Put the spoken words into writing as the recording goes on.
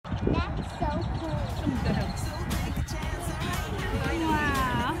That's so cool.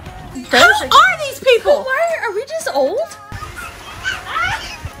 Wow. Who are these people? Why are we just old?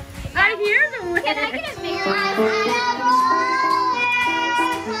 I hear them. Can I get a video?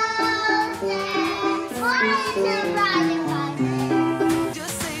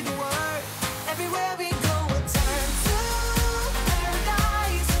 Just say the word. Everywhere we go, it turns to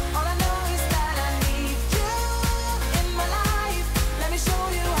paradise. All I know is that I need you in my life. Let me show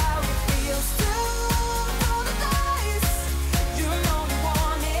you how it feels to roll the dice. You know you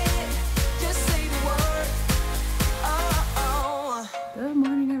want it. Just say the word. Oh. Good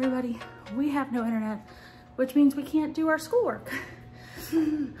morning, everybody. We have no internet, which means we can't do our schoolwork,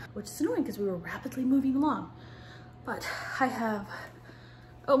 which is annoying because we were rapidly moving along. But I have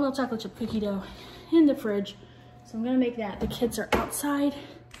oatmeal chocolate chip cookie dough in the fridge, so I'm gonna make that. The kids are outside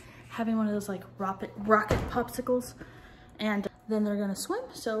having one of those like rocket popsicles, and then they're gonna swim.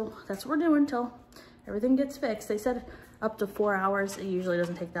 So that's what we're doing until everything gets fixed. They said up to 4 hours. It usually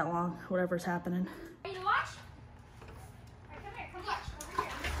doesn't take that long, whatever's happening. Ready to watch? Come here, come watch. Over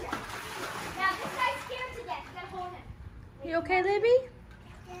here. Now this guy's scared to death. You gotta hold him. You okay, Libby?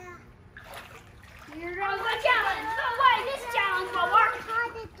 Yeah. You're on the challenge. No way, this challenge will work.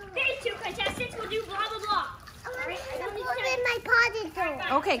 These two contestants will do blah blah blah. In my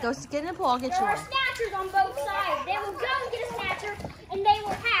potato. Okay, go get in the pool. I'll get you There are one. snatchers on both sides. They will go and get a snatcher, and they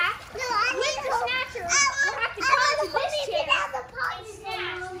will have with the snatcher will have to come to this chair and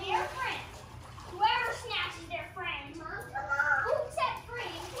snatch their friend. Whoever snatches their friend, who's set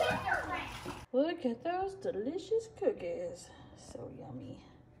free, with their friend. Look at those delicious cookies. So yummy.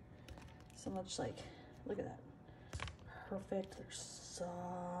 So much like, look at that. Perfect, they're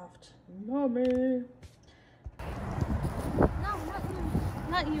soft, yummy. No,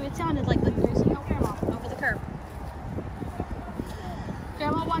 not you. It sounded like the Gracie. Oh, Grandma, over the curb.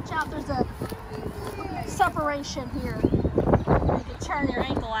 Grandma, watch out. There's a separation here. You can turn your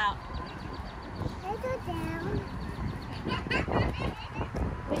ankle out. I go down.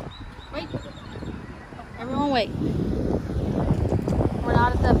 Wait. Everyone wait. We're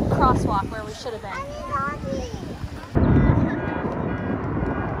not at the crosswalk where we should have been.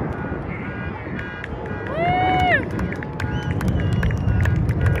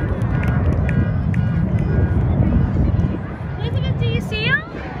 Elizabeth, do you see him?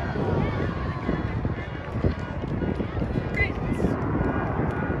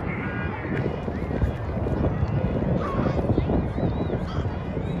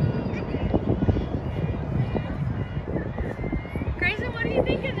 Grayson, what do you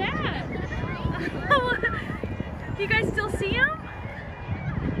think of that? Do you guys still see him?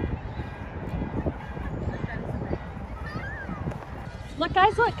 Look,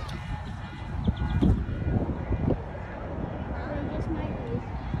 guys, look.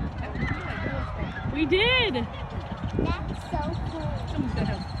 We did. That's so cool.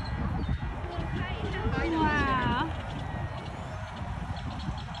 Wow.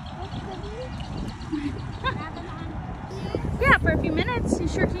 Yeah, for a few minutes, you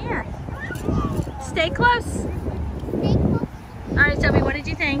sure can. Stay close. All right, Toby, what did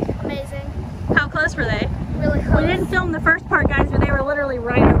you think? Amazing. How close were they? Really We didn't film the first part, guys, but they were literally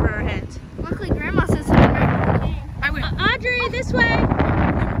right over our heads. Luckily, Grandma says something. Audrey, this way.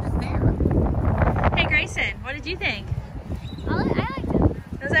 Hey, Grayson, what did you think? I liked it.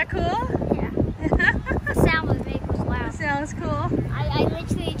 Was that cool? Yeah. The sound was big, was loud. The sound was cool. I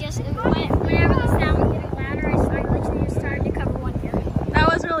literally just, whenever the sound was getting louder, I literally just started to cover one ear. That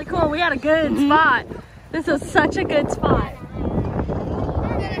was really cool. We had a good spot. This was such a good spot.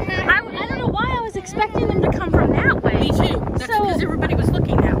 I don't know why I was expecting them to come from that way. Me too. That's because everybody was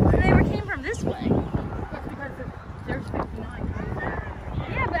looking that way. They came from this way. That's because there's 59.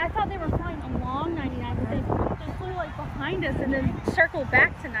 Yeah, but I thought they were flying along 99, but they flew like behind us and then circled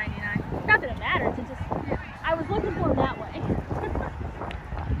back to 99. Not that it matters, it just, I was looking for them that way.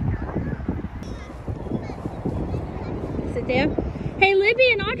 Sit down. Hey,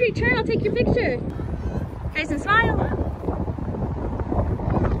 Libby and Audrey, turn, I'll take your picture. Grayson, smile.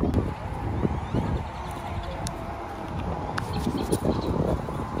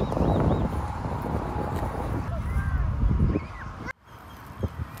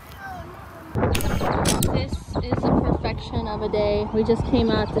 This is a perfection of a day. We just came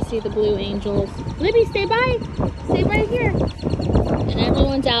out to see the Blue Angels. Libby, stay by. Stay right here. And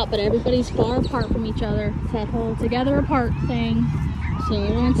everyone's out, but everybody's far apart from each other. It's that whole together apart thing. So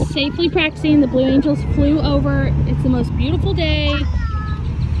everyone's safely practicing. The Blue Angels flew over. It's the most beautiful day.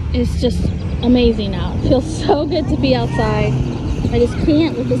 It's just amazing out. It feels so good to be outside. I just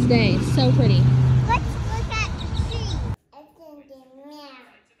can't with this day. It's so pretty. Let's look at the tree. It's in the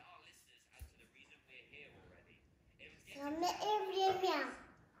mirror.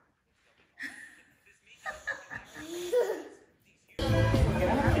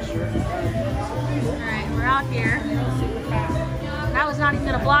 not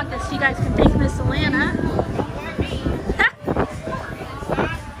even gonna block this so you guys can thank Miss Alana.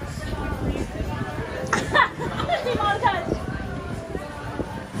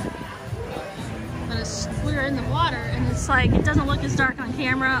 We're in the water and it's like, it doesn't look as dark on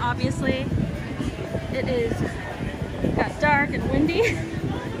camera, obviously. It is got dark and windy.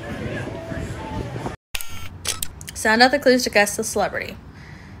 Sound out the clues to guess the celebrity.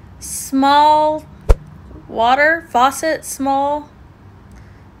 Small water faucet, small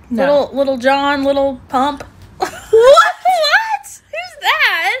little John, little pump. What? Who's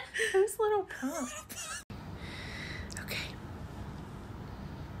that? Who's little pump? Okay.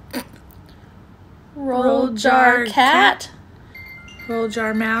 Roll jar cat. Roll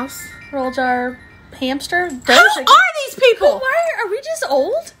jar mouse. Roll jar hamster. Who are these people? Why are we just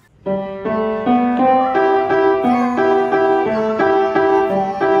old?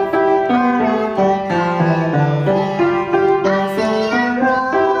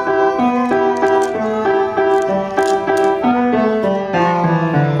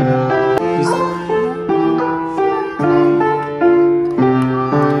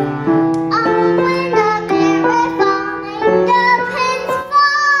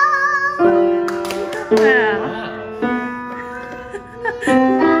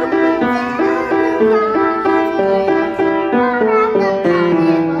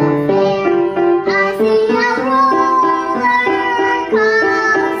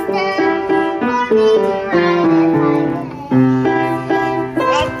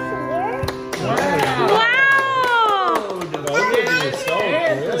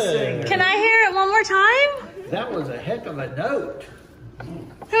 That was a heck of a note.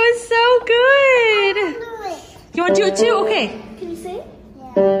 That was so good. You want to do it too? Okay. Can you sing?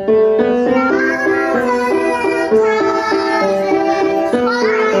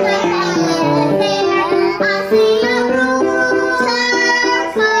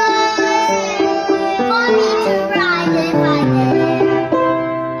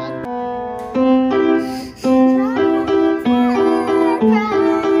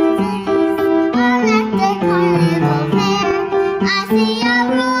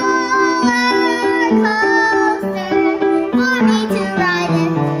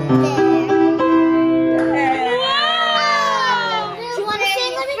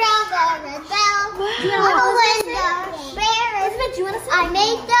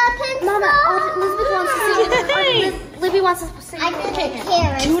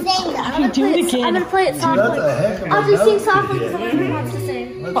 Do it again. I'm gonna play it softly. That's a heck of a Audrey, note sing you softly did. because Elizabeth wants to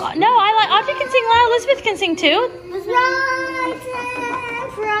sing. No, I like Audrey can sing loud. Elizabeth can sing too.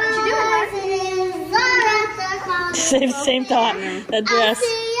 Same thought. That dress.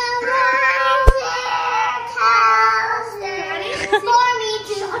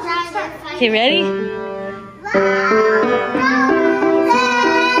 Okay, ready?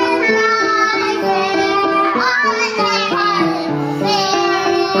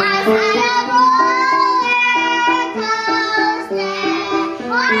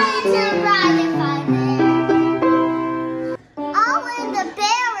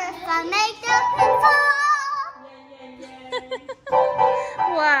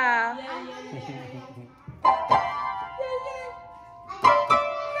 Wow.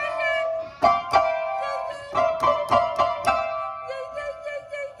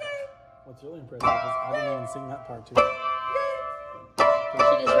 What's really impressive is I didn't even sing that part too.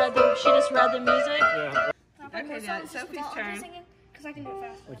 She just read the music. Yeah. Okay, now it's Sophie's turn. Because I can do it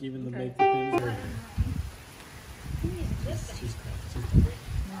fast. Like even the make the pins are.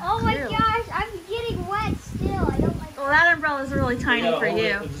 Oh my gosh, I'm getting wet still. I don't like Well, that umbrella is really tiny for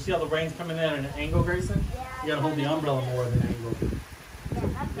you. Did you see how the rain's coming in at an angle, Grayson? You gotta hold the umbrella more at an angle.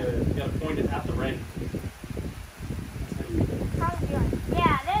 You gotta point it at the rain.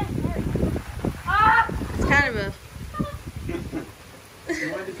 Yeah, there's ah! It's kind of a.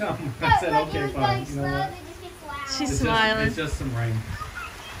 You wanted to come. I said, okay, fine. You know what? She's smiling. It's just some rain.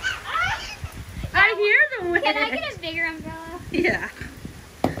 I hear the wind. Can I get a bigger umbrella? Yeah.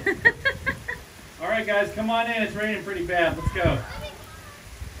 All right, guys, come on in. It's raining pretty bad. Let's go.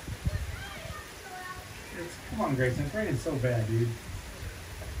 Come on, Grayson. It's raining so bad, dude.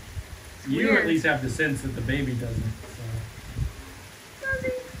 You weird. at least have the sense that the baby doesn't. So. Does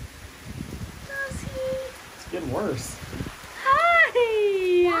he? It's getting worse. Hi.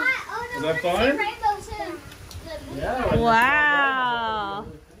 Oh, no, Is that fun? rainbow too. Yeah. Wow.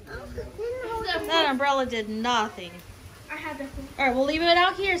 That umbrella did nothing. I have this. All right, we'll leave it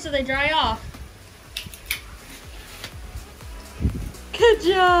out here so they dry off. Good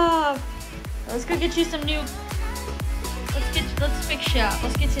job. Let's go get you some new. Let's fix you up.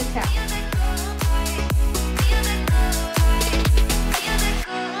 Let's get you a towel.